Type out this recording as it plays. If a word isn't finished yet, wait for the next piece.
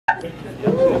On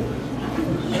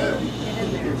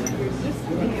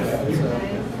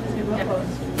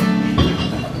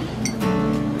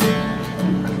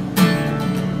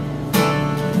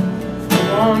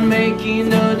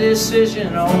making a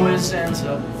decision always ends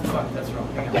up. Fuck, that's wrong.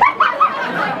 Hang on.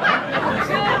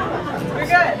 You're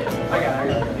good. I got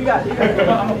it. You got it.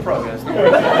 I'm a pro, guys.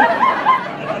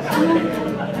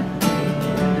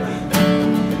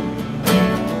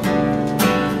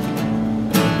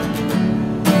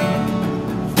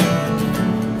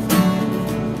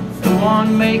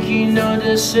 On making a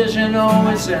decision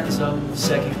always ends up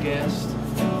second guessed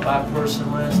by a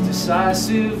person less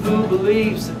decisive who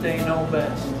believes that they know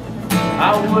best.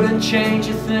 I wouldn't change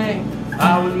a thing,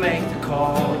 I would make the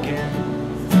call again.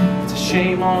 It's a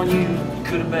shame on you, you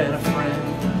could have been a friend.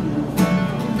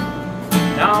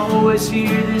 Now I always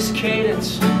hear this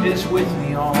cadence, it's with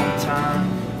me all the time.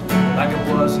 Like it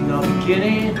was in the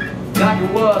beginning, like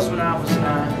it was when I was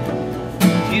 9.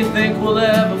 Do you think we'll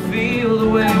ever feel the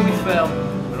way we felt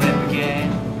when it began?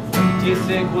 Do you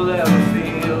think we'll ever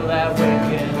feel that way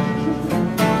again?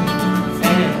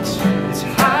 And it's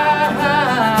high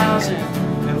highs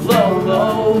and low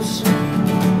lows.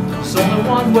 There's only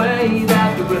one way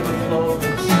that the river flows.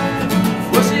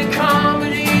 Was it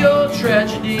comedy or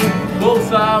tragedy?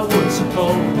 Both I would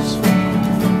suppose.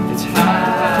 It's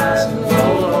highs and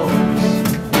low lows.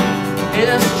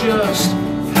 It's just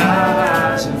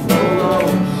highs and low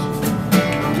lows.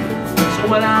 So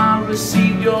when I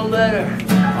received your letter,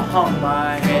 I hung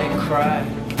my head and cried.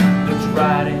 Looked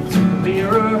right into the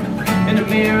mirror, and the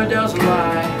mirror doesn't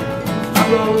lie. I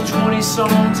wrote 20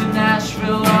 songs in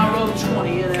Nashville, I wrote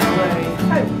 20 in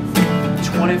LA.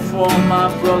 24 of my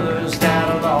brothers that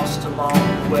I lost along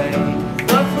the way.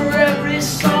 But for every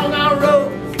song I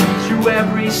wrote, through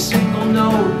every single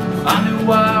note, I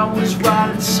knew I was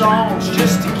writing songs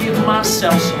just to give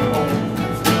myself some hope.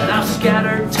 And I've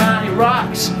scattered tiny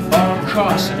rocks all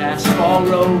across an asphalt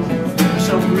road. For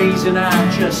some reason I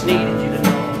just needed you to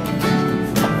know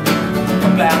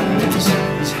about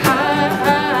these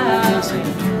highs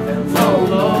and low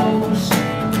lows.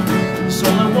 There's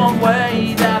only one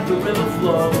way that the river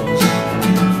flows.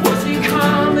 Was it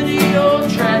comedy or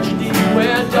tragedy?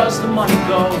 Where does the money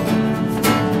go?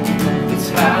 It's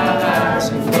highs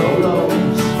and low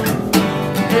lows.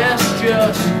 It's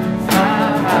just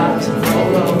highs and low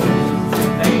lows.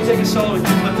 Now you take a solo and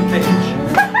you flip the page.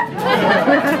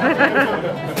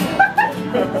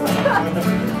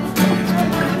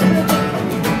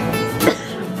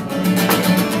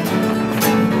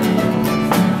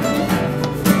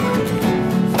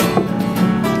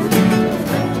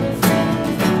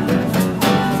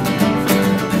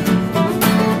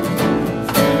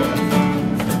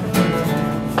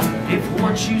 If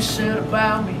what you said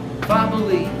about me, if I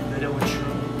believe that it were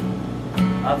true,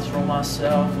 I'd throw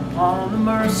myself upon the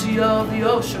mercy of the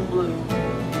ocean blue.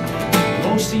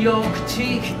 Most of your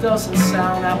critique doesn't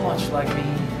sound that much like me.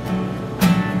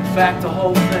 In fact, the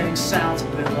whole thing sounds a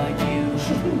bit like you.